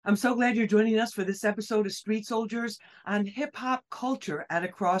I'm so glad you're joining us for this episode of Street Soldiers on hip hop culture at a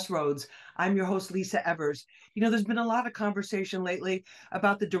crossroads. I'm your host, Lisa Evers. There's been a lot of conversation lately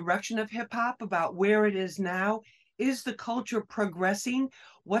about the direction of hip hop, about where it is now. Is the culture progressing?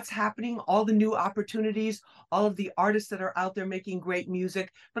 What's happening? All the new opportunities, all of the artists that are out there making great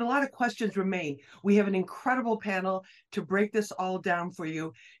music. But a lot of questions remain. We have an incredible panel to break this all down for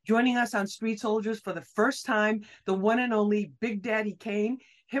you. Joining us on Street Soldiers for the first time, the one and only Big Daddy Kane,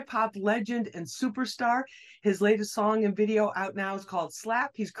 hip hop legend and superstar. His latest song and video out now is called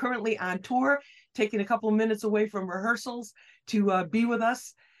Slap. He's currently on tour, taking a couple of minutes away from rehearsals to be with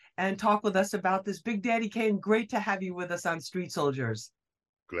us and talk with us about this. Big Daddy Kane, great to have you with us on Street Soldiers.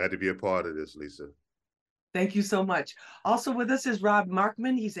 Glad to be a part of this, Lisa. Thank you so much. Also with us is Rob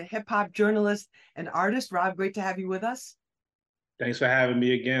Markman. He's a hip hop journalist and artist. Rob, great to have you with us. Thanks for having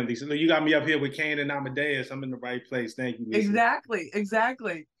me again, Lisa. You got me up here with Kane and Amadeus. I'm in the right place. Thank you, Lisa.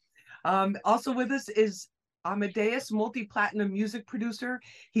 Exactly. Also with us is Amadeus, multi-platinum music producer.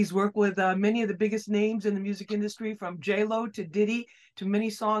 He's worked with many of the biggest names in the music industry, from J-Lo to Diddy to many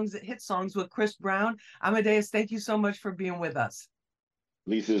hit songs with Chris Brown. Amadeus, thank you so much for being with us.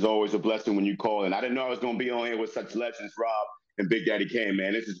 Lisa, it's always a blessing when you call, and I didn't know I was going to be on here with such legends, Rob and Big Daddy Kane,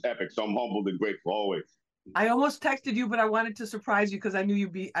 man. This is epic, so I'm humbled and grateful always. I almost texted you, but I wanted to surprise you because I knew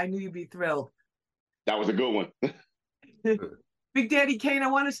you'd be thrilled. That was a good one. Big Daddy Kane, I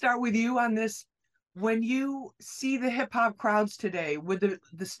want to start with you on this. When you see the hip hop crowds today, with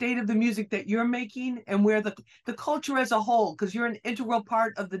the state of the music that you're making and where the culture as a whole, because you're an integral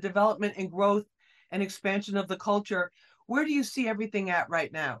part of the development and growth and expansion of the culture, where do you see everything at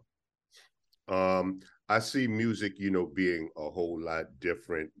right now? I see music, being a whole lot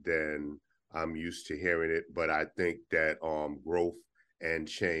different than I'm used to hearing it, but I think that growth and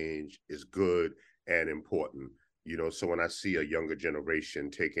change is good and important. So when I see a younger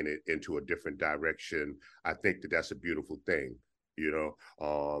generation taking it into a different direction, I think that that's a beautiful thing.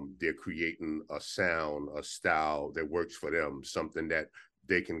 They're creating a sound, a style that works for them, something that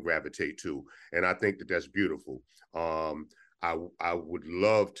they can gravitate to. And I think that that's beautiful. I would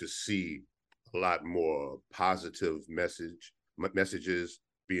love to see a lot more positive messages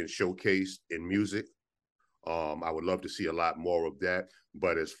being showcased in music. I would love to see a lot more of that.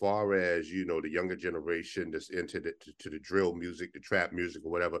 But as far as, the younger generation that's into the drill music, the trap music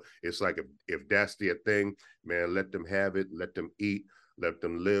or whatever, it's like if that's their thing, man, let them have it, let them eat, let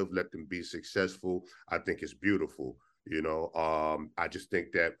them live, let them be successful. I think it's beautiful. I just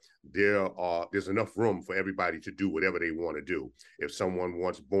think that there's enough room for everybody to do whatever they want to do. If someone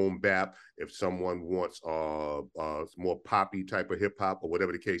wants boom bap, if someone wants more poppy type of hip hop or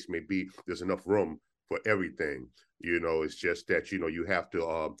whatever the case may be, there's enough room for everything. It's just that, you have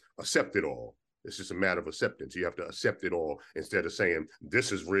to accept it all. It's just a matter of acceptance. You have to accept it all instead of saying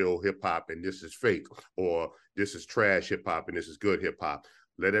this is real hip hop and this is fake, or this is trash hip hop and this is good hip hop.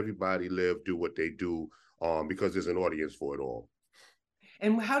 Let everybody live, do what they do, because there's an audience for it all.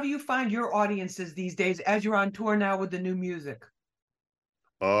 And how do you find your audiences these days as you're on tour now with the new music?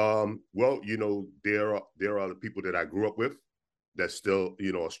 Well, there are the people that I grew up with that's still,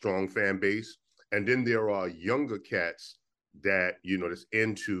 a strong fan base. And then there are younger cats that, that's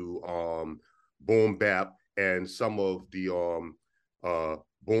into boom bap and some of the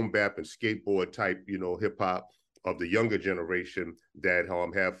boom bap and skateboard type, hip hop of the younger generation that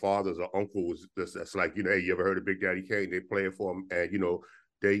have fathers or uncles that's like, hey, you ever heard of Big Daddy Kane? They play it for them, and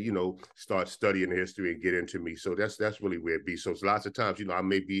they start studying the history and get into me. So that's really where it be. So lots of times, I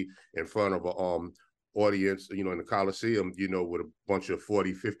may be in front of a audience, in the Coliseum, with a bunch of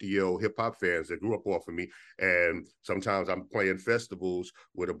 40, 50-year-old hip hop fans that grew up off of me. And sometimes I'm playing festivals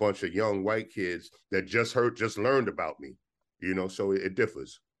with a bunch of young white kids that just learned about me, so it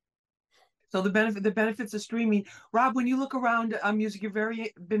differs. So the benefits of streaming. Rob, when you look around music, you've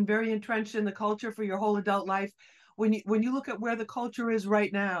been very entrenched in the culture for your whole adult life. When you look at where the culture is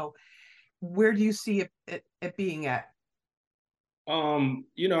right now, where do you see it being at?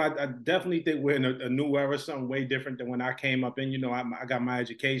 I definitely think we're in a new era, something way different than when I came up in. I got my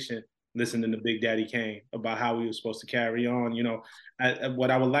education listening to Big Daddy Kane about how we were supposed to carry on. What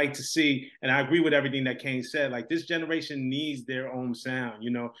I would like to see, and I agree with everything that Kane said, like this generation needs their own sound.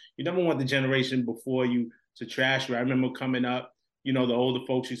 You never want the generation before you to trash you. I remember coming up, the older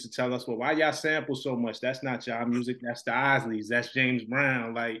folks used to tell us, well, why y'all sample so much? That's not y'all music. That's the Isleys. That's James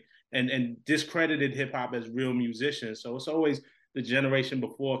Brown. And discredited hip hop as real musicians. So it's always the generation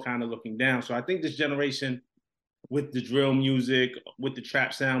before kind of looking down. So I think this generation, with the drill music, with the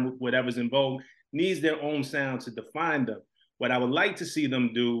trap sound, whatever's in vogue, needs their own sound to define them. What I would like to see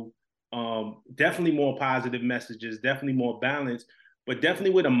them do, definitely more positive messages, definitely more balance, but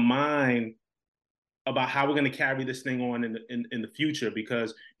definitely with a mind about how we're going to carry this thing on in the future.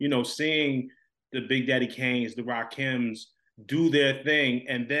 Because, you know, seeing the Big Daddy Kanes, the Rakims do their thing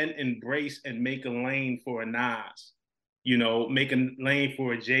and then embrace and make a lane for a Nas, you know, make a lane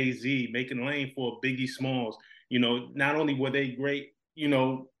for a Jay-Z, make a lane for a Biggie Smalls. You know, not only were they great, you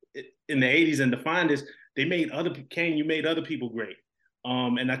know, in the 80s and defined this, they made Kane, you made other people great.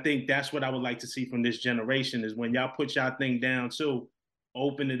 And I think that's what I would like to see from this generation is when y'all put y'all thing down too,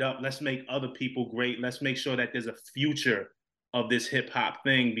 open it up. Let's make other people great. Let's make sure that there's a future of this hip hop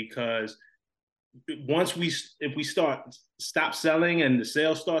thing, because if we stop selling and the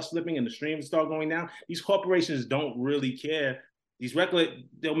sales start slipping and the streams start going down, these corporations don't really care.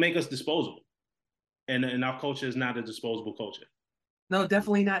 They'll make us disposable. And our culture is not a disposable culture. No,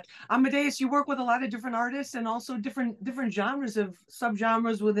 definitely not. Amadeus, you work with a lot of different artists and also different genres of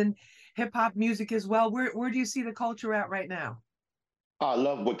subgenres within hip hop music as well. Where do you see the culture at right now? I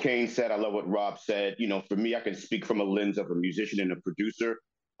love what Kane said. I love what Rob said. You know, for me, I can speak from a lens of a musician and a producer.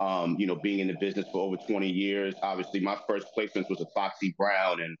 You know, being in the business for over 20 years, obviously my first placements was a Foxy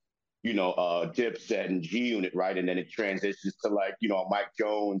Brown and, you know, Dipset and G Unit, right? And then it transitions to like, you know, Mike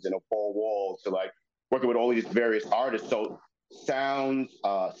Jones and a Paul Wall, to like working with all these various artists. So sounds,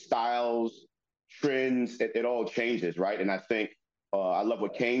 styles, trends, it all changes, right? And I think I love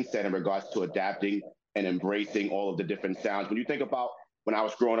what Kane said in regards to adapting and embracing all of the different sounds. When you think about when I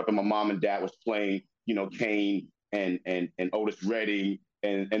was growing up and my mom and dad was playing, you know, Kane and Otis Redding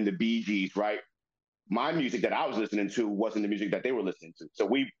and the Bee Gees, right? My music that I was listening to wasn't the music that they were listening to. So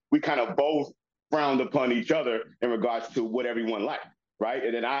we kind of both frowned upon each other in regards to what everyone liked, right?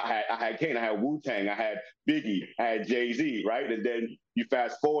 And then I had Kane, I had Wu-Tang, I had Biggie, I had Jay-Z, right? And then you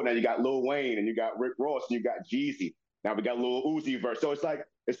fast forward, now you got Lil Wayne and you got Rick Ross and you got Jeezy. Now we got Lil Uzi Vert. So it's like,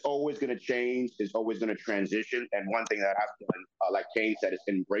 it's always going to change. It's always going to transition. And one thing that I've done, like Kane said, is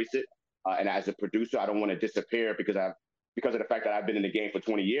embrace it. And as a producer, I don't want to disappear because of the fact that I've been in the game for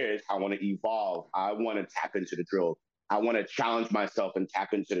 20 years. I want to evolve. I want to tap into the drill. I want to challenge myself and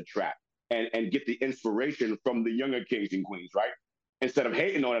tap into the trap and get the inspiration from the younger kings and queens, right? Instead of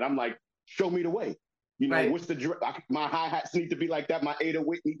hating on it, I'm like, show me the way. You know, Right. what's my hi-hats need to be like that. My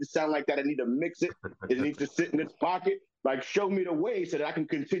 808 need to sound like that. I need to mix it. It needs to sit in its pocket. Like, show me the way so that I can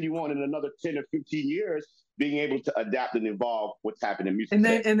continue on in another 10 or 15 years, being able to adapt and evolve what's happening in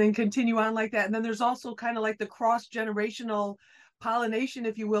music. And then continue on like that. And then there's also kind of like the cross-generational pollination,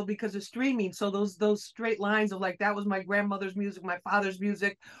 if you will, because of streaming. So those straight lines of like, that was my grandmother's music, my father's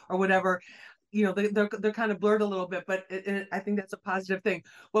music, or whatever, you know, they're kind of blurred a little bit, but I think that's a positive thing.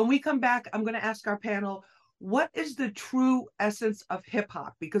 When we come back, I'm going to ask our panel, what is the true essence of hip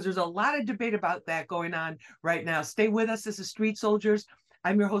hop? Because there's a lot of debate about that going on right now. Stay with us. This is Street Soldiers.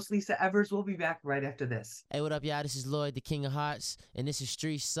 I'm your host, Lisa Evers. We'll be back right after this. Hey, what up, y'all? This is Lloyd, the King of Hearts, and this is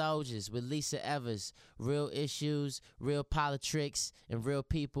Street Soldiers with Lisa Evers. Real issues, real politics, and real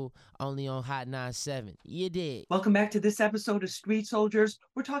people, only on Hot 97. You did. Welcome back to this episode of Street Soldiers.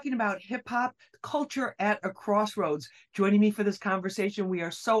 We're talking about hip-hop culture at a crossroads. Joining me for this conversation, we are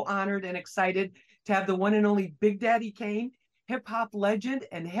so honored and excited to have the one and only Big Daddy Kane, hip-hop legend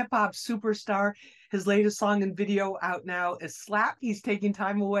and hip-hop superstar. His latest song and video out now is Slap. He's taking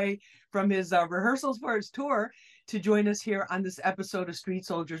time away from his rehearsals for his tour to join us here on this episode of Street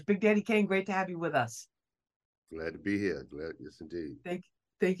Soldiers. Big Daddy Kane, great to have you with us. Glad to be here. Glad, yes, indeed.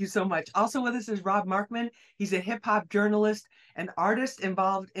 Thank you so much. Also with us is Rob Markman. He's a hip-hop journalist and artist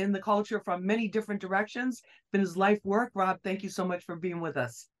involved in the culture from many different directions. It's been his life work. Rob, thank you so much for being with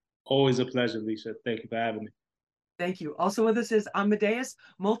us. Always a pleasure, Lisa. Thank you for having me. Thank you. Also with us is Amadeus,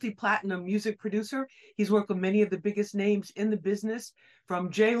 multi-platinum music producer. He's worked with many of the biggest names in the business,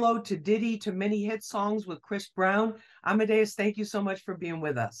 from J-Lo to Diddy to many hit songs with Chris Brown. Amadeus, thank you so much for being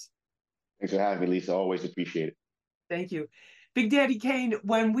with us. Thanks for having me, Lisa. Always appreciate it. Thank you. Big Daddy Kane,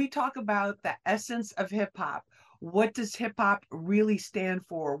 when we talk about the essence of hip-hop, what does hip-hop really stand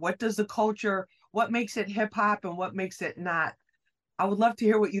for? What does the culture, what makes it hip-hop and what makes it not? I would love to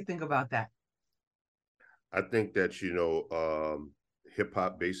hear what you think about that. I think that, you know, hip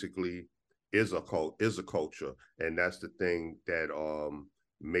hop basically is a culture, and that's the thing that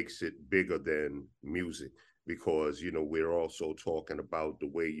makes it bigger than music, because, you know, we're also talking about the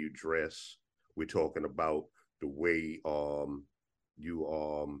way you dress. We're talking about the way the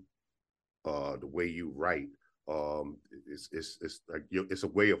way you write. It's like it's a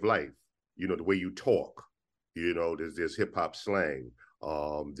way of life. You know, the way you talk. You know, there's hip hop slang.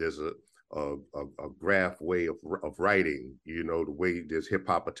 There's a graph way of writing, you know, the way there's hip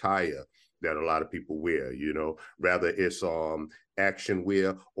hop attire that a lot of people wear, you know, rather it's action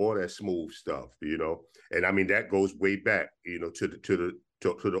wear or that smooth stuff, you know. And I mean that goes way back, you know, to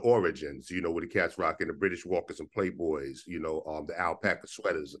the origins, you know, with the cats rocking the British Walkers and Playboys, you know, the alpaca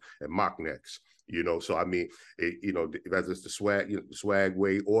sweaters and mock necks, you know. So I mean, you know, whether it's the swag, you know, the swag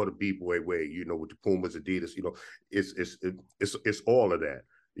way or the b-boy way, you know, with the Pumas, Adidas, you know, it's all of that,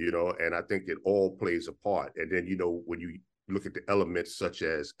 you know. And I think it all plays a part. And then, you know, when you look at the elements such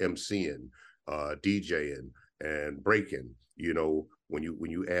as MCing, DJing, and breaking, you know, when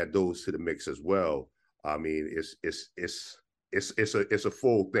you add those to the mix as well, I mean, it's a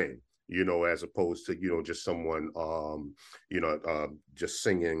full thing, you know, as opposed to, you know, just someone just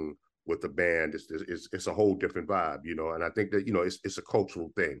singing with the band. It's a whole different vibe, you know. And I think that, you know, it's a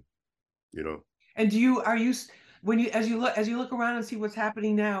cultural thing, you know. And as you look around and see what's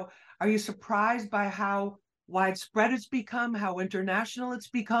happening now, are you surprised by how widespread it's become, how international it's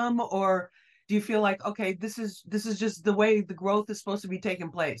become, or do you feel like, okay, this is just the way the growth is supposed to be taking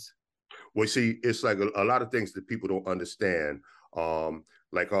place? Well, see, it's like a lot of things that people don't understand.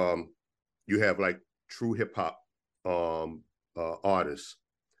 Like you have like true hip hop artists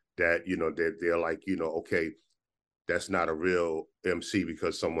that, you know, they're like, you know, okay, that's not a real MC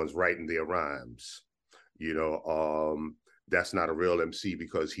because someone's writing their rhymes. You know, that's not a real MC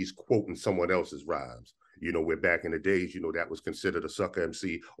because he's quoting someone else's rhymes. You know, where back in the days, you know, that was considered a sucker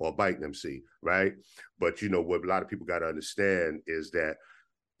MC or a biting MC, right? But, you know, what a lot of people got to understand is that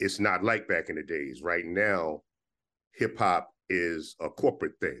it's not like back in the days. Right now, hip hop is a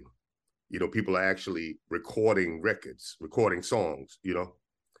corporate thing. You know, people are actually recording records, recording songs, you know,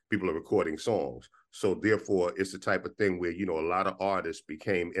 people are recording songs. So therefore, it's the type of thing where, you know, a lot of artists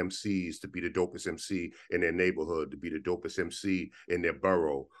became MCs to be the dopest MC in their neighborhood, to be the dopest MC in their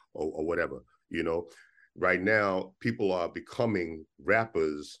borough or whatever, you know. Right now, people are becoming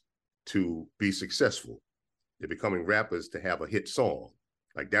rappers to be successful. They're becoming rappers to have a hit song.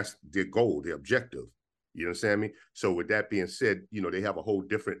 Like that's their goal, their objective. You understand me? So with that being said, you know, they have a whole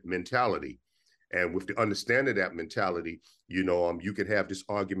different mentality. And with the understanding of that mentality, you know, you can have this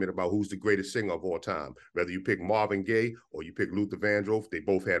argument about who's the greatest singer of all time. Whether you pick Marvin Gaye or you pick Luther Vandross, they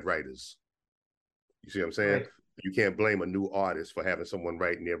both had writers. You see what I'm saying? Right. You can't blame a new artist for having someone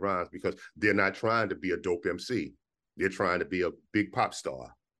writing their rhymes because they're not trying to be a dope MC. They're trying to be a big pop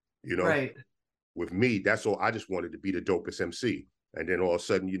star. You know, Right. with me, that's all. I just wanted to be the dopest MC. And then all of a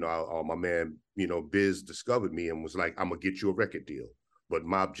sudden, you know, my man, you know, Biz discovered me and was like, I'm going to get you a record deal. But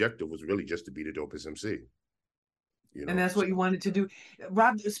my objective was really just to be the dopest MC. You know? And that's what you wanted to do.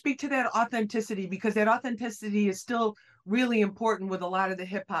 Rob, speak to that authenticity, because that authenticity is still really important with a lot of the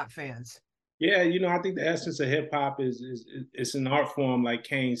hip hop fans. Yeah, you know, I think the essence of hip hop is it's an art form, like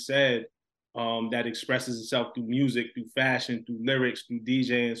Kane said, that expresses itself through music, through fashion, through lyrics, through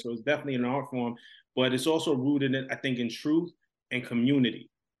DJing. So it's definitely an art form, but it's also rooted in, I think, in truth and community.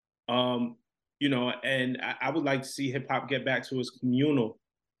 You know, and I would like to see hip hop get back to its communal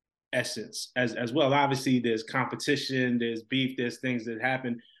essence as well. Obviously, there's competition, there's beef, there's things that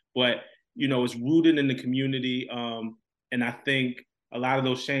happen, but you know, it's rooted in the community. And I think a lot of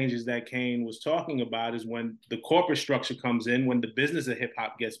those changes that Kane was talking about is when the corporate structure comes in, when the business of hip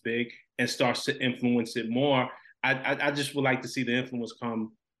hop gets big and starts to influence it more. I just would like to see the influence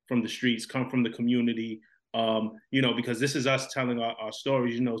come from the streets, come from the community. You know, because this is us telling our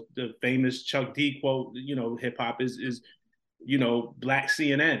stories. You know, the famous Chuck D quote, you know, hip hop is, you know, Black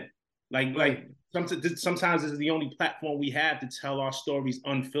CNN. Like sometimes it's the only platform we have to tell our stories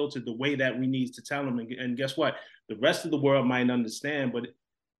unfiltered the way that we need to tell them. And guess what? The rest of the world might understand, but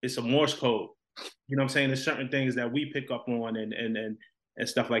it's a Morse code. You know what I'm saying? There's certain things that we pick up on and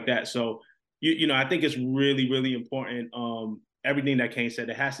stuff like that. So, you know, I think it's really, really important. Everything that Kane said,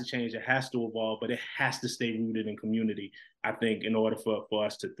 it has to change, it has to evolve, but it has to stay rooted in community, I think, in order for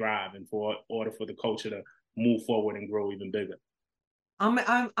us to thrive and for order for the culture to move forward and grow even bigger.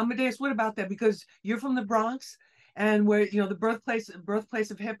 Amadeus, what about that? Because you're from the Bronx, and where, you know, the birthplace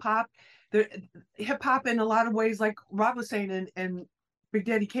of hip hop. Hip hop in a lot of ways, like Rob was saying, and Big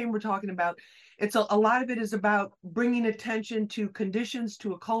Daddy Kane were talking about, it's a lot of it is about bringing attention to conditions,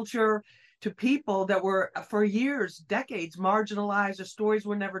 to a culture, to people that were for years, decades marginalized. Their stories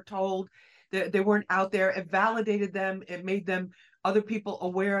were never told. They weren't out there. It validated them. It made them, other people,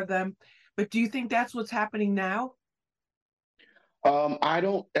 aware of them. But do you think that's what's happening now? I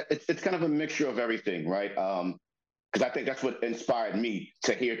don't. It's kind of a mixture of everything, right? Because I think that's what inspired me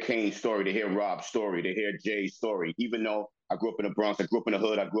to hear Kane's story, to hear Rob's story, to hear Jay's story. Even though I grew up in the Bronx, I grew up in the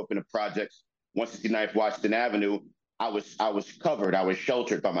hood, I grew up in the projects, 169th Washington Avenue. I was covered, I was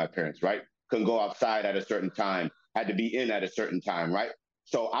sheltered by my parents, right? Couldn't go outside at a certain time, had to be in at a certain time, right?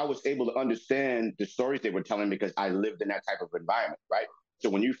 So I was able to understand the stories they were telling because I lived in that type of environment, right? So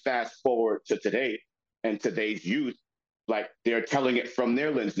when you fast forward to today and today's youth, like they're telling it from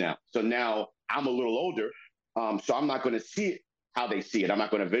their lens now. So now I'm a little older, so I'm not going to see it how they see it. I'm not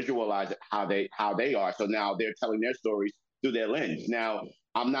going to visualize it how they are. So now they're telling their stories through their lens. Now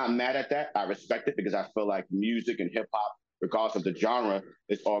I'm not mad at that. I respect it because I feel like music and hip hop, regardless of the genre,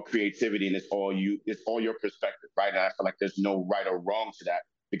 it's all creativity and it's all your perspective, right? And I feel like there's no right or wrong to that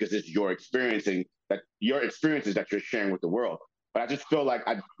because it's your experiences that you're sharing with the world. But I just feel like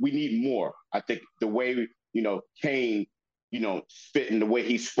we need more. I think the way Kane, spit and the way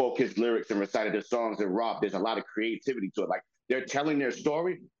he spoke his lyrics and recited his songs and Rob, there's a lot of creativity to it. Like they're telling their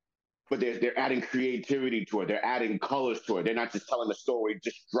story, but they're adding creativity to it. They're adding colors to it. They're not just telling the story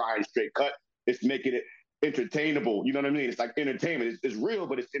just dry and straight cut. It's making it entertainable. You know what I mean? It's like entertainment. It's real,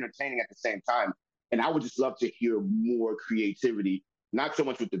 but it's entertaining at the same time. And I would just love to hear more creativity, not so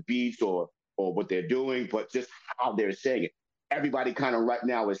much with the beats or what they're doing, but just how they're saying it. Everybody kind of right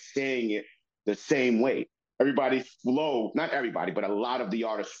now is saying it the same way. Everybody's flow, not everybody, but a lot of the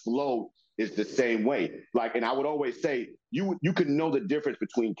artists' flow is the same way. Like, and I would always say, you can know the difference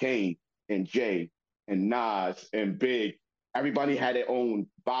between Kane and Jay and Nas and Big. Everybody had their own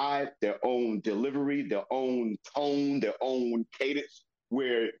vibe, their own delivery, their own tone, their own cadence,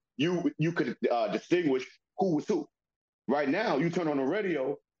 where you could distinguish who was who. Right now, you turn on the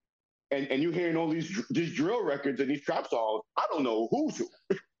radio and you're hearing all these drill records and these trap songs. I don't know who's who.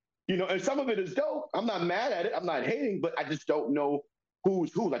 And some of it is dope. I'm not mad at it. I'm not hating, but I just don't know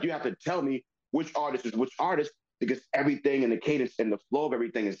who's who. Like you have to tell me which artist is which artist because everything and the cadence and the flow of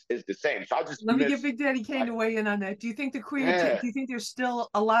everything is the same. So I just let me get Big Daddy Kane to weigh in on that. Do you think do you think there's still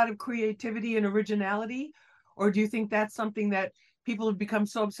a lot of creativity and originality, or do you think that's something that people have become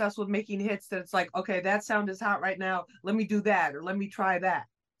so obsessed with making hits that it's like, okay, that sound is hot right now. Let me do that, or let me try that.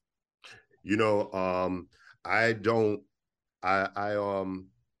 I don't.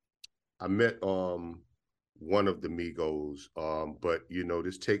 I met one of the Migos, but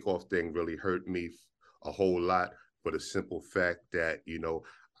this Takeoff thing really hurt me a whole lot for the simple fact that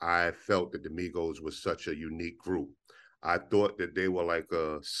I felt that the Migos was such a unique group. I thought that they were like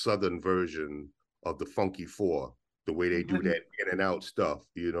a southern version of the Funky Four, the way they do that in and out stuff,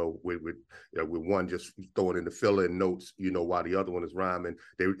 with one just throwing in the fill-in notes, while the other one is rhyming.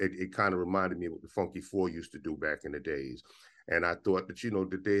 It kind of reminded me of what the Funky Four used to do back in the days. And I thought that,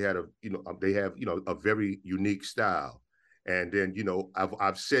 that they had they have a very unique style. And then,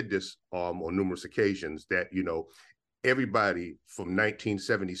 I've said this on numerous occasions that, everybody from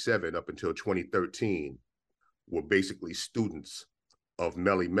 1977 up until 2013 were basically students of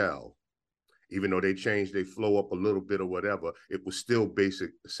Melle Mel. Even though they changed their flow up a little bit or whatever, it was still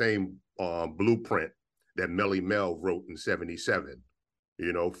the same blueprint that Melle Mel wrote in 77.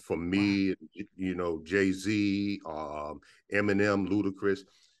 For me, Jay-Z, Eminem, Ludacris,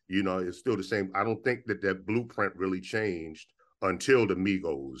 it's still the same. I don't think that blueprint really changed until the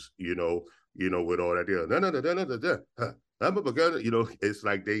Migos, with all that. It's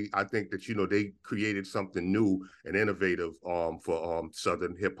like I think that, they created something new and innovative for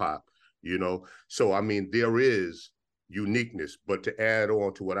Southern hip hop, So, I mean, there is uniqueness, but to add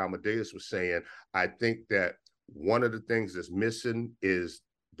on to what Amadeus was saying, I think that one of the things that's missing is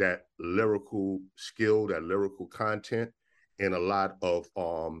that lyrical skill, that lyrical content in a lot of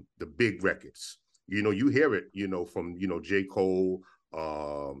the big records. You hear it, from, J. Cole,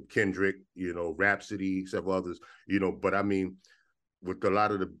 Kendrick, Rhapsody, several others, but I mean, with a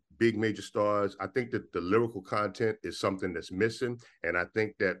lot of the big major stars, I think that the lyrical content is something that's missing. And I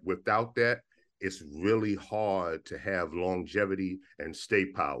think that without that, it's really hard to have longevity and stay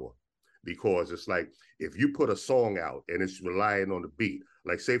power. Because it's like, if you put a song out and it's relying on the beat,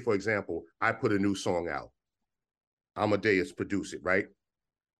 like say, for example, I put a new song out, Amadeus produce it, right?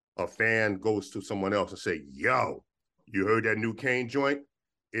 A fan goes to someone else and say, yo, you heard that new Kane joint?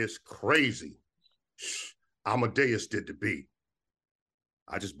 It's crazy. Amadeus did the beat.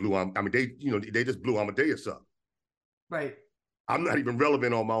 I just blew, they just blew Amadeus up. Right. I'm not even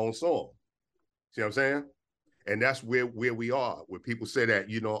relevant on my own song. See what I'm saying? And that's where we are, where people say that,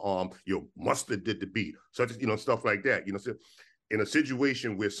 Mustard did the beat, such as, stuff like that. So in a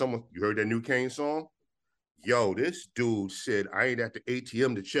situation where you heard that new Kane song, yo, this dude said, I ain't at the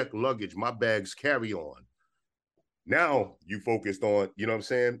ATM to check luggage, my bag's carry on. Now you focused on,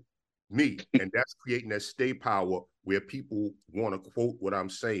 me. And that's creating that stay power where people want to quote what I'm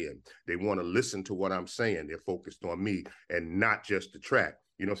saying. They want to listen to what I'm saying. They're focused on me and not just the track.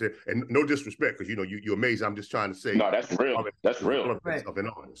 You know what I'm saying? And no disrespect, because you're amazing. I'm just trying to say, no, that's real. That's real. Right. Of an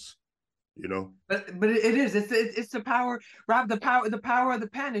artist. But it is. It's the power, Rob. The power of the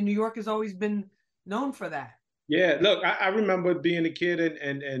pen. And New York has always been known for that. Yeah, look, I remember being a kid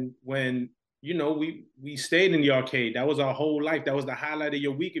and when we stayed in the arcade. That was our whole life. That was the highlight of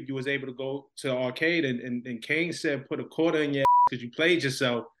your week if you was able to go to the arcade. And Kane said, put a quarter in your ass because you played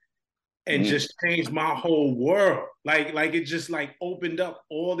yourself, and just changed my whole world. Like it just like opened up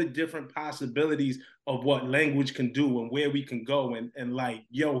all the different possibilities of what language can do and where we can go. And like,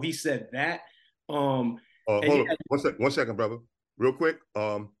 yo, he said that. Hold on, one second, brother. Real quick.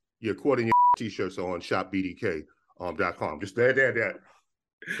 You're quoting your t-shirts on shopbdk.com. Just there.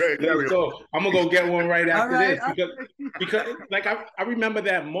 So I'm gonna go get one right after this because like I remember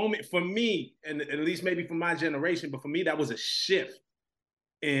that moment for me, and at least maybe for my generation, but for me that was a shift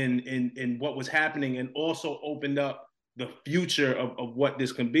in what was happening, and also opened up the future of what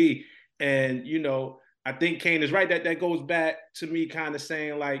this can be. And I think Kane is right. That goes back to me kind of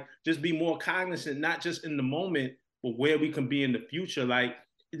saying, like, just be more cognizant, not just in the moment, but where we can be in the future. Like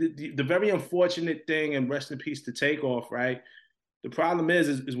the very unfortunate thing, and rest in peace to Takeoff, right? The problem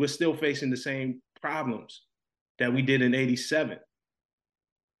is we're still facing the same problems that we did in '87.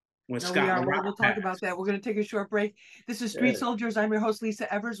 We'll talk about that. We're going to take a short break. This is Street Soldiers. I'm your host,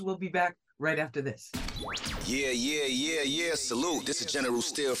 Lisa Evers. We'll be back right after this. Yeah. Salute. This is General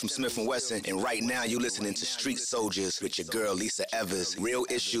Steele from Smith & Wesson, and right now you're listening to Street Soldiers with your girl, Lisa Evers. Real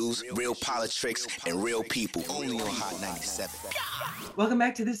issues, real politics, and real people. Only on Hot 97. Welcome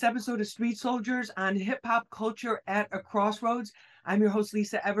back to this episode of Street Soldiers on hip-hop culture at a crossroads. I'm your host,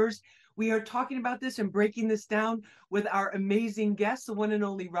 Lisa Evers. We are talking about this and breaking this down with our amazing guest, the one and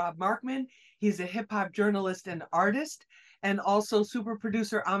only Rob Markman. He's a hip-hop journalist and artist, and also super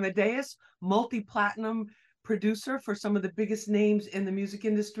producer Amadeus, multi-platinum producer for some of the biggest names in the music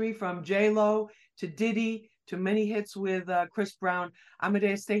industry, from J-Lo to Diddy to many hits with Chris Brown.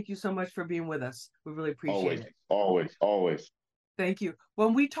 Amadeus, thank you so much for being with us. We really appreciate it. Always. Thank you.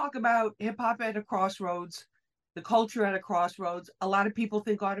 When we talk about hip-hop at a crossroads, the culture at a crossroads, a lot of people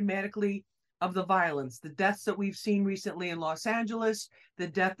think automatically of the violence, the deaths that we've seen recently in Los Angeles, the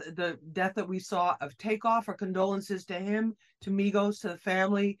death that we saw of Takeoff. Our condolences to him, to Migos, to the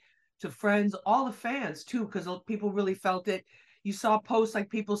family, to friends, all the fans too, because people really felt it. You saw posts like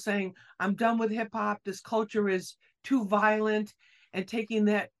people saying, "I'm done with hip hop. This culture is too violent," and taking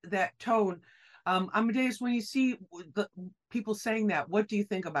that tone. Amadeus, when you see the people saying that, what do you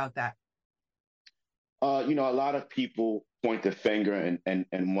think about that? A lot of people point the finger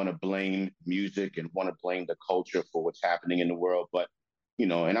and want to blame music and want to blame the culture for what's happening in the world. But,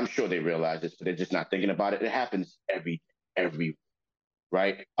 and I'm sure they realize this, but they're just not thinking about it. It happens every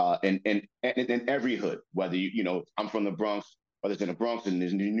right? In every hood, whether I'm from the Bronx, whether it's in the Bronx and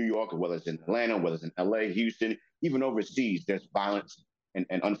in New York, or whether it's in Atlanta, whether it's in LA, Houston, even overseas, there's violence and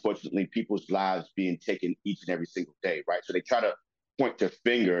unfortunately people's lives being taken each and every single day, right? So they try to point the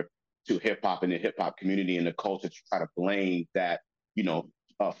finger to hip hop and the hip hop community and the culture to try to blame that,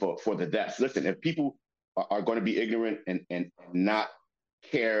 for the deaths. Listen, if people are going to be ignorant and not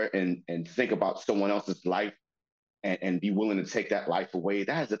care and think about someone else's life and be willing to take that life away,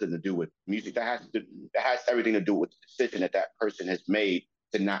 that has nothing to do with music. That has everything to do with the decision that person has made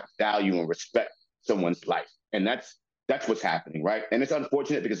to not value and respect someone's life. And that's what's happening, right? And it's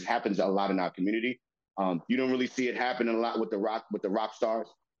unfortunate because it happens a lot in our community. You don't really see it happening a lot with the rock stars.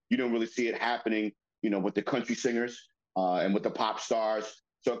 You don't really see it happening, with the country singers and with the pop stars.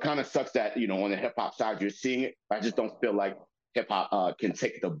 So it kind of sucks that, on the hip hop side, you're seeing it. I just don't feel like hip hop can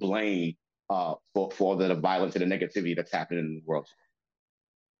take the blame for the violence and the negativity that's happening in the world.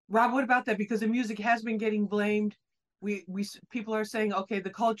 Rob, what about that? Because the music has been getting blamed. People are saying, okay, the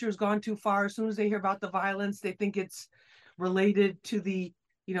culture has gone too far. As soon as they hear about the violence, they think it's related to the,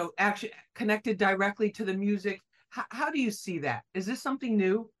 actually connected directly to the music. How do you see that? Is this something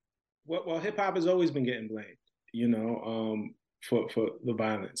new? Well, hip hop has always been getting blamed, for the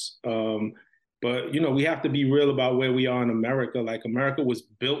violence. But we have to be real about where we are in America. Like, America was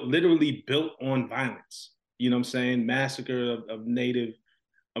literally built on violence. You know what I'm saying? Massacre of Native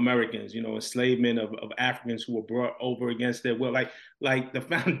Americans, enslavement of Africans who were brought over against their will. Like the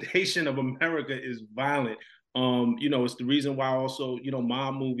foundation of America is violent. It's the reason why also,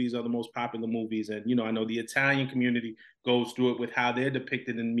 mob movies are the most popular movies. And, I know the Italian community goes through it with how they're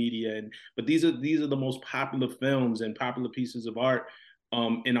depicted in media. But these are the most popular films and popular pieces of art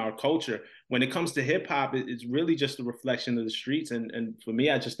in our culture. When it comes to hip hop, it's really just a reflection of the streets. And for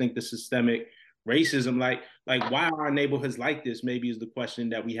me, I just think the systemic racism, like why are our neighborhoods like this, maybe is the question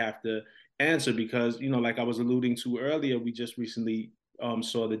that we have to answer. Because, like I was alluding to earlier, we just recently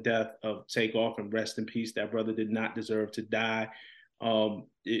saw the death of Takeoff, and rest in peace. That brother did not deserve to die.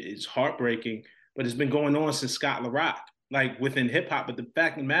 It's heartbreaking, but it's been going on since Scott LaRock, like within hip hop. But the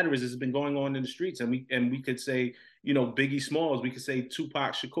fact of the matter is, it's been going on in the streets, and we could say, you know, Biggie Smalls, we could say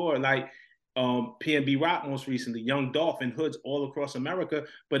Tupac Shakur, like PNB Rock most recently, Young Dolph, and hoods all across America.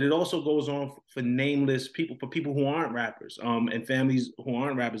 But it also goes on for nameless people, for people who aren't rappers, and families who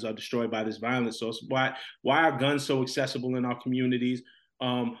aren't rappers are destroyed by this violence. So it's why are guns so accessible in our communities?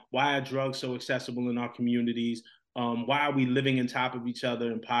 Why are drugs so accessible in our communities? Why are we living on top of each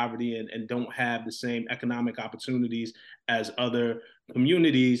other in poverty and don't have the same economic opportunities as other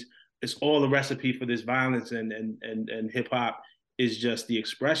communities? It's all a recipe for this violence, and hip hop is just the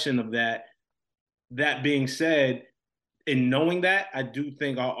expression of that. That being said, in knowing that, I do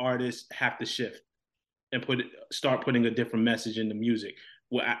think our artists have to shift and start putting a different message in the music.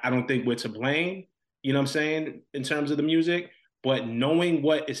 Well, I don't think we're to blame, you know what I'm saying, in terms of the music, but knowing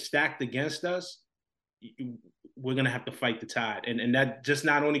what is stacked against us, we're gonna have to fight the tide. And that just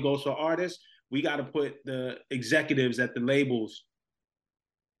not only goes for artists, we gotta put the executives at the labels,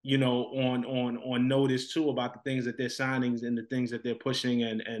 you know, on notice too, about the things that they're signing and the things that they're pushing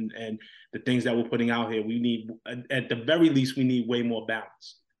and the things that we're putting out here. We need, at the very least, we need way more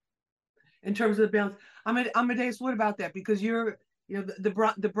balance. In terms of the balance, Amadeus, what about that? Because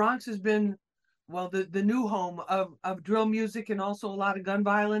the Bronx has been, well, the new home of drill music, and also a lot of gun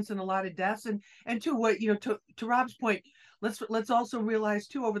violence and a lot of deaths. And to what, you know, to Rob's point, let's also realize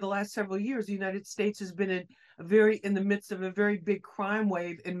too, over the last several years, the United States has been in the midst of a very big crime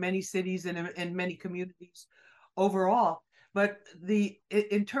wave in many cities and in many communities overall. But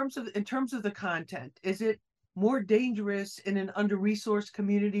in terms of the content, is it more dangerous in an under-resourced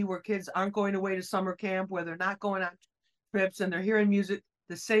community where kids aren't going away to summer camp, where they're not going on trips, and they're hearing music,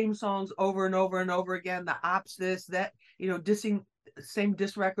 the same songs over and over and over again, the ops, this, that, you know, same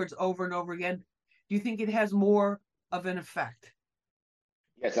diss records over and over again? Do you think it has more of an effect?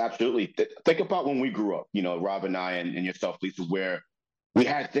 Yes, absolutely. Think about when we grew up, you know, Rob and I and yourself, Lisa, where we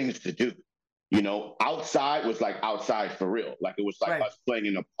had things to do. You know, outside was like outside for real. Like it was like Right. us playing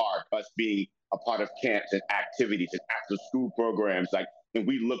in the park, us being a part of camps and activities and after school programs. Like, and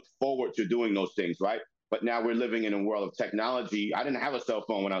we looked forward to doing those things, right? But now we're living in a world of technology. I didn't have a cell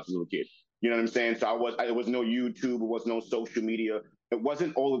phone when I was a little kid. You know what I'm saying? So it was no YouTube, it was no social media. It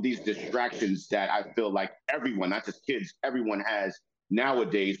wasn't all of these distractions that I feel like everyone, not just kids, everyone has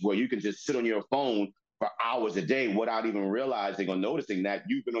nowadays, where you can just sit on your phone for hours a day without even realizing or noticing that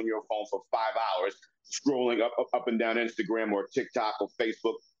you've been on your phone for 5 hours, scrolling up and down Instagram or TikTok or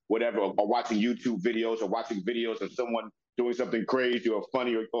Facebook, whatever, or watching YouTube videos or watching videos of someone doing something crazy or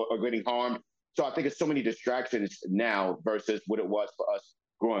funny or getting harmed. So I think it's so many distractions now versus what it was for us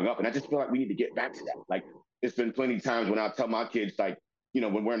growing up. And I just feel like we need to get back to that. Like, it's been plenty of times when I tell my kids, like, you know,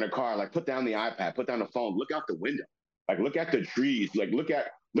 when we're in the car, like, put down the iPad, put down the phone, look out the window, like, look at the trees, like, look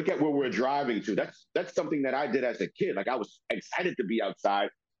at where we're driving to. That's something that I did as a kid. Like, I was excited to be outside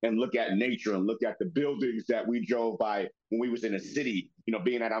and look at nature and look at the buildings that we drove by when we was in a city, you know,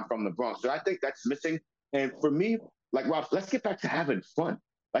 being that I'm from the Bronx. So I think that's missing. And for me, like, Rob, let's get back to having fun.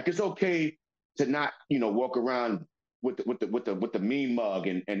 Like, it's okay to not, you know, walk around with the mean mug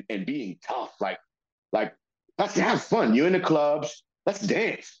and being tough. Like let's have fun. You're in the clubs. Let's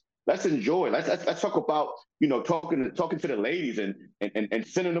dance. Let's enjoy. Let's talk about, you know, talking to the ladies and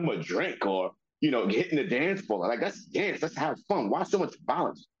sending them a drink, or, you know, hitting the dance floor. Like, let's dance. Let's have fun. Why so much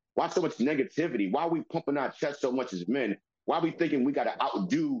violence? Why so much negativity? Why are we pumping our chest so much as men? Why are we thinking we got to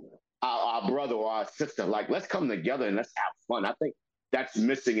outdo our brother or our sister? Like, let's come together and let's have fun. I think that's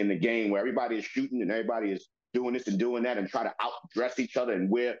missing in the game, where everybody is shooting and everybody is doing this and doing that and try to outdress each other and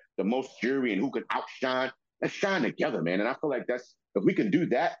wear the most jewelry and who can outshine. Let's shine together, man. And I feel like if we can do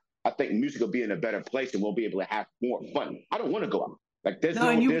that, I think music will be in a better place and we'll be able to have more fun. I don't want to go out. Like,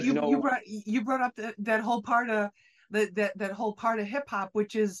 you brought up that whole part of that whole part of hip hop,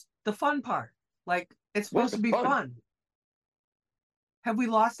 which is the fun part. Like, it's supposed to be fun. Have we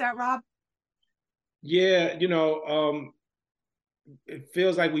lost that, Rob? Yeah, you know, it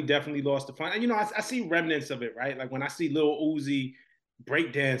feels like we definitely lost the fun. And, you know, I see remnants of it, right? Like when I see Lil Uzi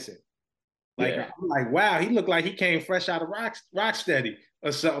breakdancing, like, yeah. I'm like, wow, he looked like he came fresh out of Rocksteady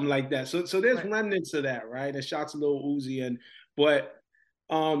or something like that. So there's remnants of that, right? And shout to Lil Uzi. But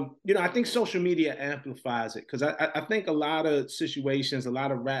you know, I think social media amplifies it, because I think a lot of situations, a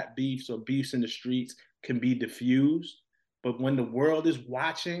lot of rap beefs or beefs in the streets can be diffused. But when the world is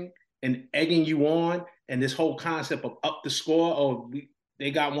watching and egging you on, and this whole concept of up the score, or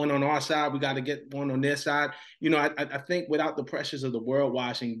they got one on our side, we got to get one on their side. You know, I think without the pressures of the world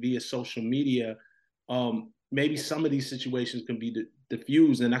watching via social media, maybe some of these situations can be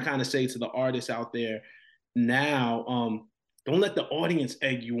diffused. And I kind of say to the artists out there now, don't let the audience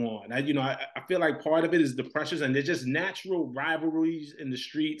egg you on. I feel like part of it is the pressures, and they're just natural rivalries in the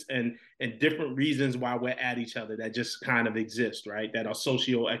streets and different reasons why we're at each other that just kind of exist, right? That are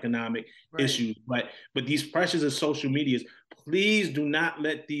socioeconomic issues. But these pressures of social medias, please do not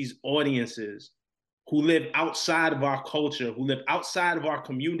let these audiences who live outside of our culture, who live outside of our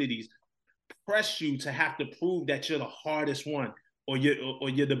communities, press you to have to prove that you're the hardest one, or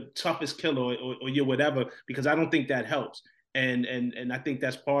you're the toughest killer, or you're whatever, because I don't think that helps. And I think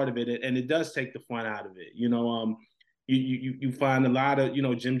that's part of it, and it does take the fun out of it. You find a lot of,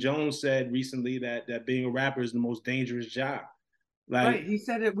 Jim Jones said recently that being a rapper is the most dangerous job. Right, he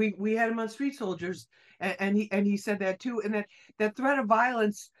said it. We had him on Street Soldiers, and he said that too. And that threat of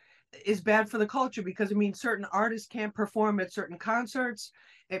violence is bad for the culture, because it means certain artists can't perform at certain concerts.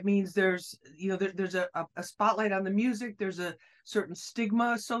 It means there's a spotlight on the music. There's a certain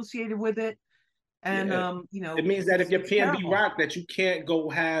stigma associated with it. And it means that if you're PNB Rock, that you can't go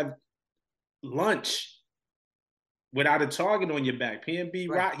have lunch without a target on your back. PNB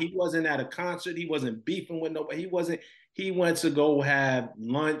Rock, he wasn't at a concert, he wasn't beefing with nobody. He went to go have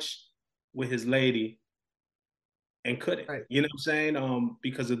lunch with his lady and couldn't. You know what I'm saying?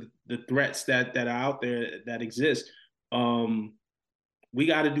 Because of the threats that are out there that exist. We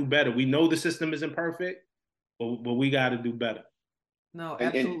got to do better. We know the system isn't perfect, but we got to do better. No,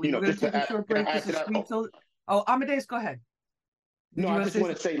 absolutely. We're going to take a short break. Amadeus, go ahead. I just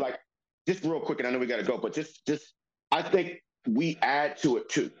want to say, like, just real quick, and I know we got to go, but just I think we add to it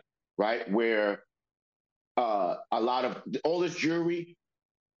too, right? Where a lot of all this jewelry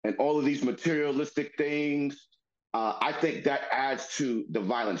and all of these materialistic things, I think that adds to the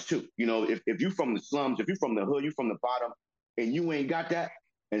violence too. If you're from the slums, if you're from the hood, you're from the bottom, and you ain't got that,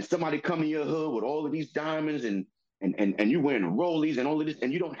 and somebody come in your hood with all of these diamonds and you wearing Rollies and all of this,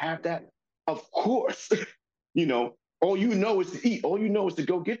 and you don't have that, of course, all you know is to eat. All you know is to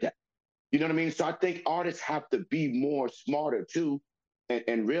go get that. You know what I mean? So I think artists have to be more smarter too,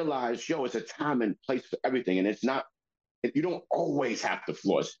 and realize, it's a time and place for everything. And it's not, you don't always have to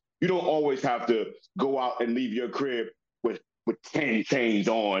floss. You don't always have to go out and leave your crib with 10 chains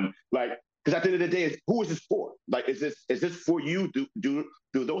on. Like, because at the end of the day, who is this for? Like, is this for you? Do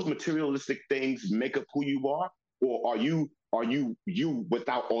those materialistic things make up who you are? Or are you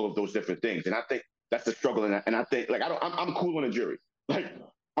without all of those different things? And I think that's the struggle. And I think, like, I'm cool on a jury. Like,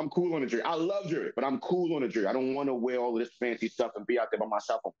 I'm cool on a jury. I love jury, but I'm cool on a jury. I don't want to wear all of this fancy stuff and be out there by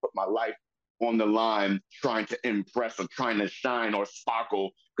myself and put my life on the line trying to impress or trying to shine or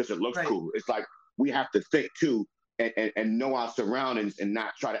sparkle because it looks cool. It's like, we have to think too and know our surroundings and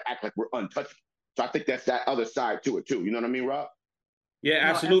not try to act like we're untouchable. So I think that's that other side to it too. You know what I mean, Rob? Yeah,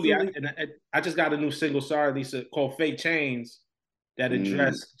 absolutely. I just got a new single, sorry, Lisa, called Fake Chains that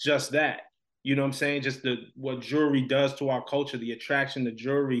address just that. You know what I'm saying? Just what jewelry does to our culture, the attraction to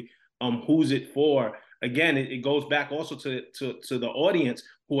jewelry, who's it for? Again, it goes back also to the audience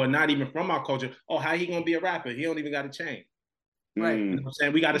who are not even from our culture. Oh, how he gonna be a rapper? He don't even got a chain. Right. You know what I'm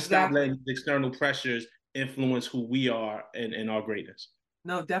saying? We got to stop letting the external pressures influence who we are and our greatness.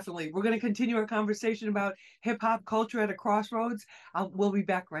 No, definitely. We're going to continue our conversation about hip-hop culture at a crossroads. We'll be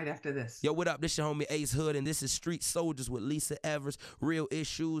back right after this. Yo, what up? This your homie Ace Hood, and this is Street Soldiers with Lisa Evers. Real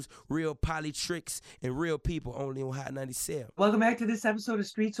issues, real politics, and real people only on Hot 97. Welcome back to this episode of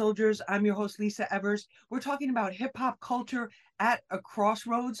Street Soldiers. I'm your host, Lisa Evers. We're talking about hip-hop culture at a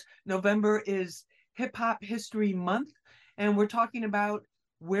crossroads. November is Hip-Hop History Month, and we're talking about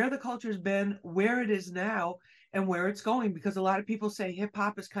where the culture's been, where it is now, and where it's going, because a lot of people say hip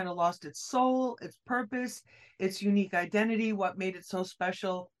hop has kind of lost its soul, its purpose, its unique identity, what made it so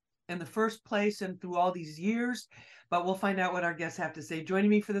special in the first place and through all these years. But we'll find out what our guests have to say. Joining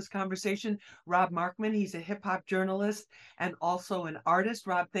me for this conversation, Rob Markman. He's a hip hop journalist and also an artist.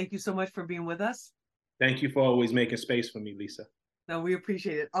 Rob, thank you so much for being with us. Thank you for always making space for me, Lisa. No, we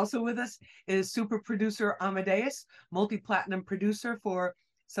appreciate it. Also with us is super producer Amadeus, multi-platinum producer for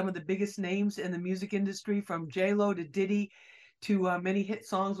some of the biggest names in the music industry, from J-Lo to Diddy to many hit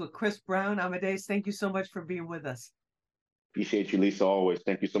songs with Chris Brown. Amadeus, thank you so much for being with us. Appreciate you, Lisa, always.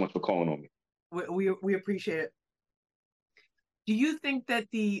 Thank you so much for calling on me. We appreciate it. Do you think that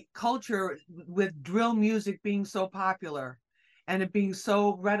the culture with drill music being so popular and it being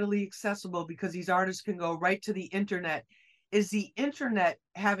so readily accessible because these artists can go right to the internet, is the internet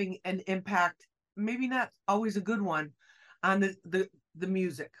having an impact, maybe not always a good one, on the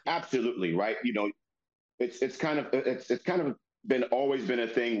music? Absolutely, right. It's kind of always been a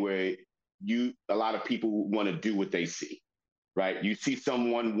thing where a lot of people want to do what they see, right? You see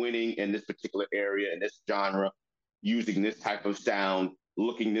someone winning in this particular area, in this genre, using this type of sound,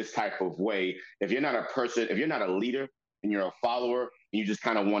 looking this type of way. If you're not a person, if you're not a leader and you're a follower, and you just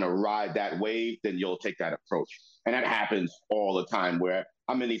kind of want to ride that wave, then you'll take that approach. And that happens all the time where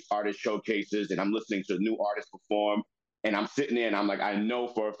I'm in these artist showcases and I'm listening to new artists perform. And I'm sitting there and I'm like, I know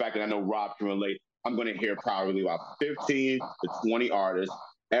for a fact, and I know Rob can relate, I'm going to hear probably about 15 to 20 artists.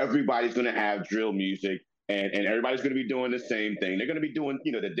 Everybody's going to have drill music and everybody's going to be doing the same thing. They're going to be doing,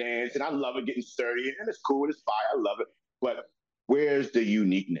 the dance. And I love it, getting sturdy, and it's cool, it's fire. I love it. But where's the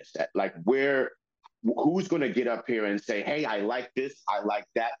uniqueness? Like, who's going to get up here and say, hey, I like this, I like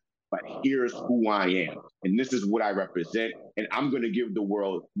that, but here's who I am. And this is what I represent. And I'm going to give the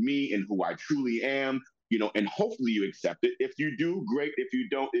world me and who I truly am, and hopefully you accept it. If you do, great. If you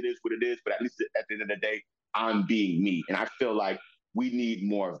don't, it is what it is. But at least at the end of the day, I'm being me. And I feel like we need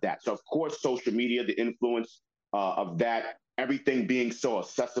more of that. So, of course, social media, the influence of that, everything being so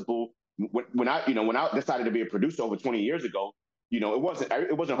accessible. When I decided to be a producer over 20 years ago, it wasn't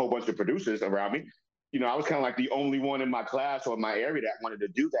a whole bunch of producers around me. I was kind of like the only one in my class or my area that wanted to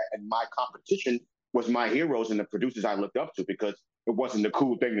do that. And my competition was my heroes and the producers I looked up to, because it wasn't the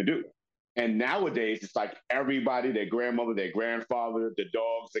cool thing to do. And nowadays, it's like everybody, their grandmother, their grandfather, the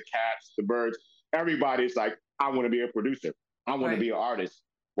dogs, the cats, the birds, everybody's like, I want to be a producer. I want to be an artist.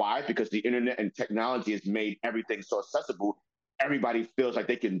 Why? Because the internet and technology has made everything so accessible. Everybody feels like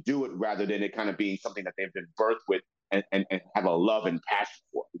they can do it rather than it kind of being something that they've been birthed with and have a love and passion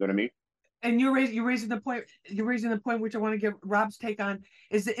for. You know what I mean? And you're raising the point which I want to give Rob's take on,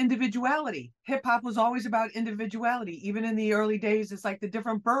 is the individuality. Hip hop was always about individuality. Even in the early days, it's like the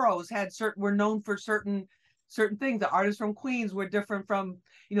different boroughs were known for certain things. The artists from Queens were different from,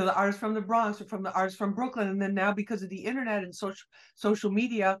 the artists from the Bronx or from the artists from Brooklyn. And then now, because of the internet and social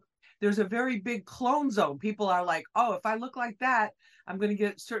media, there's a very big clone zone. People are like, oh, if I look like that, I'm going to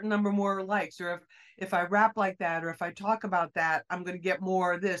get a certain number more likes. Or if I rap like that, or if I talk about that, I'm going to get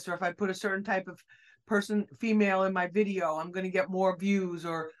more of this. Or if I put a certain type of person, female, in my video, I'm going to get more views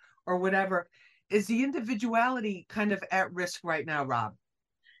or whatever. Is the individuality kind of at risk right now, Rob?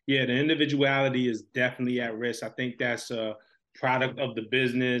 Yeah, the individuality is definitely at risk. I think that's a product of the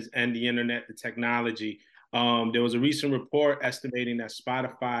business and the internet, the technology. There was a recent report estimating that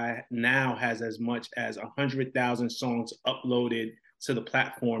Spotify now has as much as 100,000 songs uploaded to the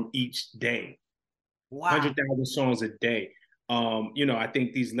platform each day. Wow. 100,000 songs a day. I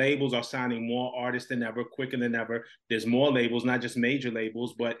think these labels are signing more artists than ever, quicker than ever. There's more labels, not just major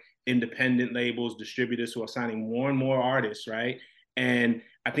labels, but independent labels, distributors who are signing more and more artists, right? And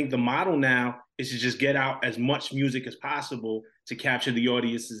I think the model now is to just get out as much music as possible to capture the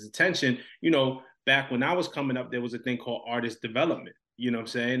audience's attention. Back when I was coming up, there was a thing called artist development. You know what I'm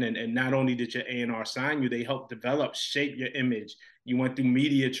saying? And not only did your A&R sign you, they helped develop, shape your image. You went through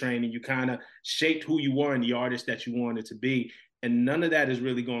media training. You kind of shaped who you were and the artist that you wanted to be. And none of that is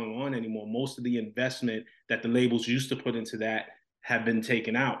really going on anymore. Most of the investment that the labels used to put into that have been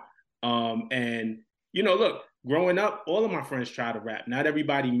taken out. Look, growing up, all of my friends try to rap. Not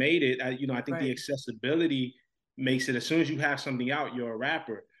everybody made it. I think the accessibility makes it, as soon as you have something out, you're a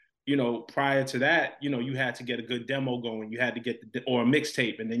rapper. Prior to that, you had to get a good demo going. You had to get or a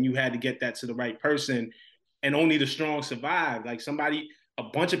mixtape, and then you had to get that to the right person. And only the strong survived. Like a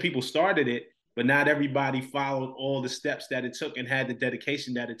bunch of people started it, but not everybody followed all the steps that it took and had the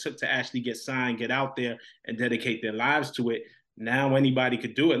dedication that it took to actually get signed, get out there, and dedicate their lives to it. Now anybody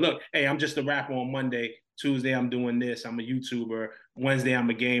could do it. Look, hey, I'm just a rapper on Monday. Tuesday, I'm doing this. I'm a YouTuber. Wednesday,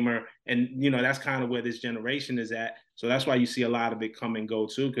 I'm a gamer. And, that's kind of where this generation is at. So that's why you see a lot of it come and go,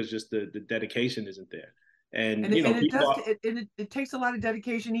 too, because just the dedication isn't there. It takes a lot of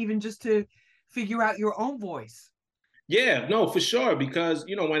dedication even just to figure out your own voice. Yeah, no, for sure. Because,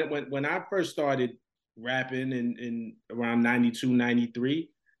 when I first started rapping in around 92, 93,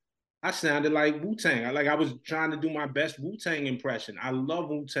 I sounded like Wu-Tang. I was trying to do my best Wu-Tang impression. I love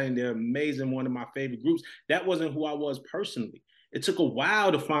Wu-Tang. They're amazing, one of my favorite groups. That wasn't who I was personally. It took a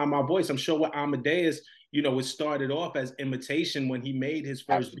while to find my voice. I'm sure with Amadeus, it started off as imitation when he made his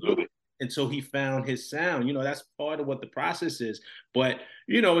first group until he found his sound. That's part of what the process is. But,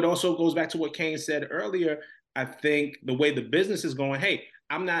 it also goes back to what Kane said earlier. I think the way the business is going, hey,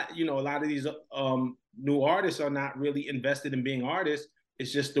 I'm not, a lot of these new artists are not really invested in being artists.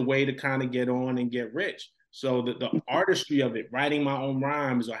 It's just a way to kind of get on and get rich. So the artistry of it, writing my own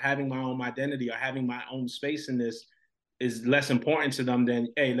rhymes or having my own identity or having my own space in this is less important to them than,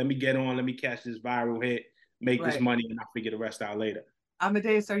 hey, let me get on, let me catch this viral hit, make this money, and I'll figure the rest out later.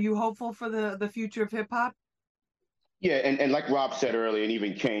 Amadeus, are you hopeful for the future of hip hop? Yeah, and like Rob said earlier, and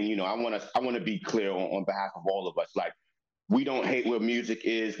even Kane, I want to be clear on behalf of all of us. Like, We don't hate where music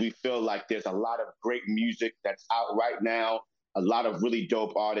is. We feel like there's a lot of great music that's out right now. A lot of really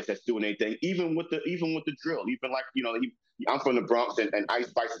dope artists that's doing anything, even with the drill. Even like, I'm from the Bronx, and Ice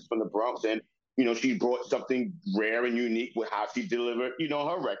Spice is from the Bronx, and she brought something rare and unique with how she delivered,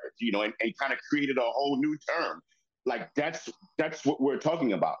 her records, and kind of created a whole new term. Like that's what we're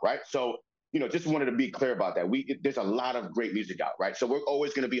talking about, right? So, just wanted to be clear about that. There's a lot of great music out, right? So we're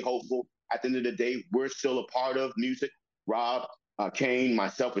always going to be hopeful. At the end of the day, we're still a part of music. Rob, Kane,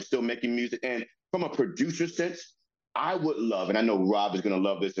 myself are still making music. And from a producer sense, I would love, and I know Rob is going to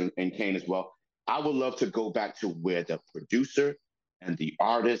love this, and Kane as well, I would love to go back to where the producer and the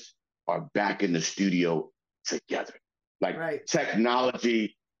artist are back in the studio together. Like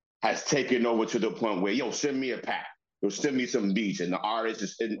technology has taken over to the point where, send me a pack. Send me some beats. And the artist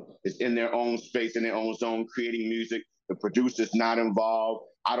is in their own space, in their own zone, creating music. The producer's not involved.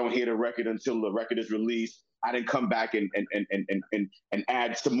 I don't hear the record until the record is released. I didn't come back and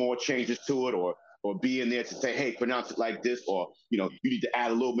add some more changes to it, or be in there to say, hey, pronounce it like this, or you need to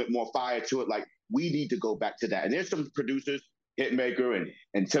add a little bit more fire to it. Like, we need to go back to that. And there's some producers, Hitmaker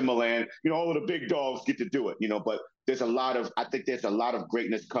and Timbaland, all of the big dogs get to do it, but I think there's a lot of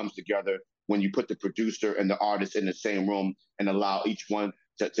greatness comes together when you put the producer and the artist in the same room and allow each one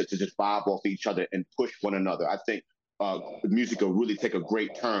to just vibe off each other and push one another. I think the music will really take a great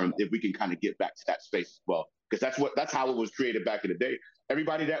turn if we can kind of get back to that space as well. Because that's how it was created back in the day.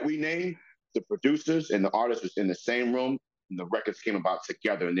 Everybody that we named, the producers and the artists was in the same room, and the records came about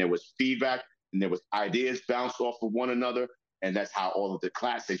together, and there was feedback, and there was ideas bounced off of one another, and that's how all of the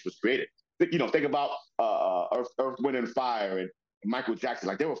classics was created. Think about Earth, Wind, and Fire and Michael Jackson.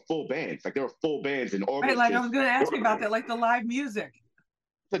 Like, there were full bands. Like, there were full bands and orchestras. Right, like I was going to ask you about that, like the live music.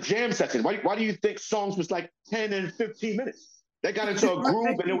 The jam session. Why do you think songs was like 10 and 15 minutes? They got into a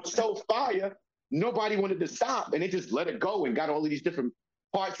groove and it was so fire, nobody wanted to stop, and they just let it go and got all of these different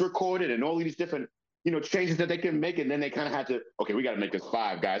parts recorded and all of these different, changes that they can make. And then they kind of had to, okay, we got to make this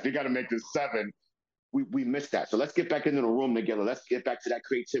 5, guys. We got to make this 7. We missed that. So let's get back into the room together. Let's get back to that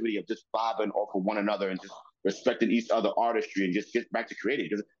creativity of just vibing off of one another and just respecting each other artistry and just get back to creating.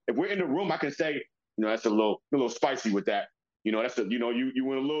 Because if we're in the room, I can say, that's a little spicy with that. That's you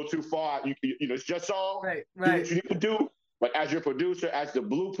went a little too far. It's your song. Right. Do what you need to do. But as your producer, as the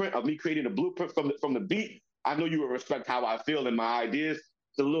blueprint of me creating a blueprint from the beat, I know you will respect how I feel and my ideas.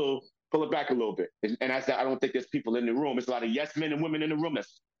 It's a little, pull it back a little bit. And as that, I don't think there's people in the room. It's a lot of yes men and women in the room.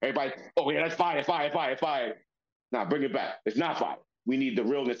 That's everybody, oh yeah, that's fire. Nah, bring it back. It's not fire. We need the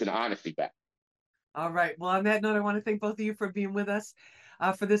realness and the honesty back. All right. Well, on that note, I want to thank both of you for being with us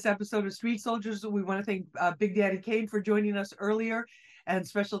for this episode of Street Soldiers. We want to thank Big Daddy Kane for joining us earlier. And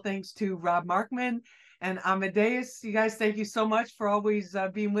special thanks to Rob Markman and Amadeus. You guys, thank you so much for always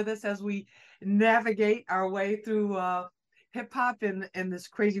being with us as we navigate our way through hip hop in this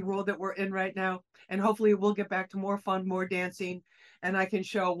crazy world that we're in right now. And hopefully we'll get back to more fun, more dancing. And I can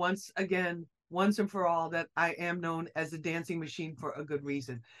show once again, once and for all, that I am known as the dancing machine for a good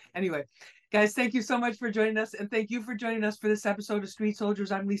reason. Anyway, guys, thank you so much for joining us. And thank you for joining us for this episode of Street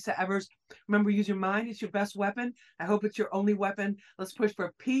Soldiers. I'm Lisa Evers. Remember, use your mind. It's your best weapon. I hope it's your only weapon. Let's push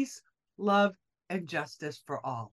for peace, love, and justice for all.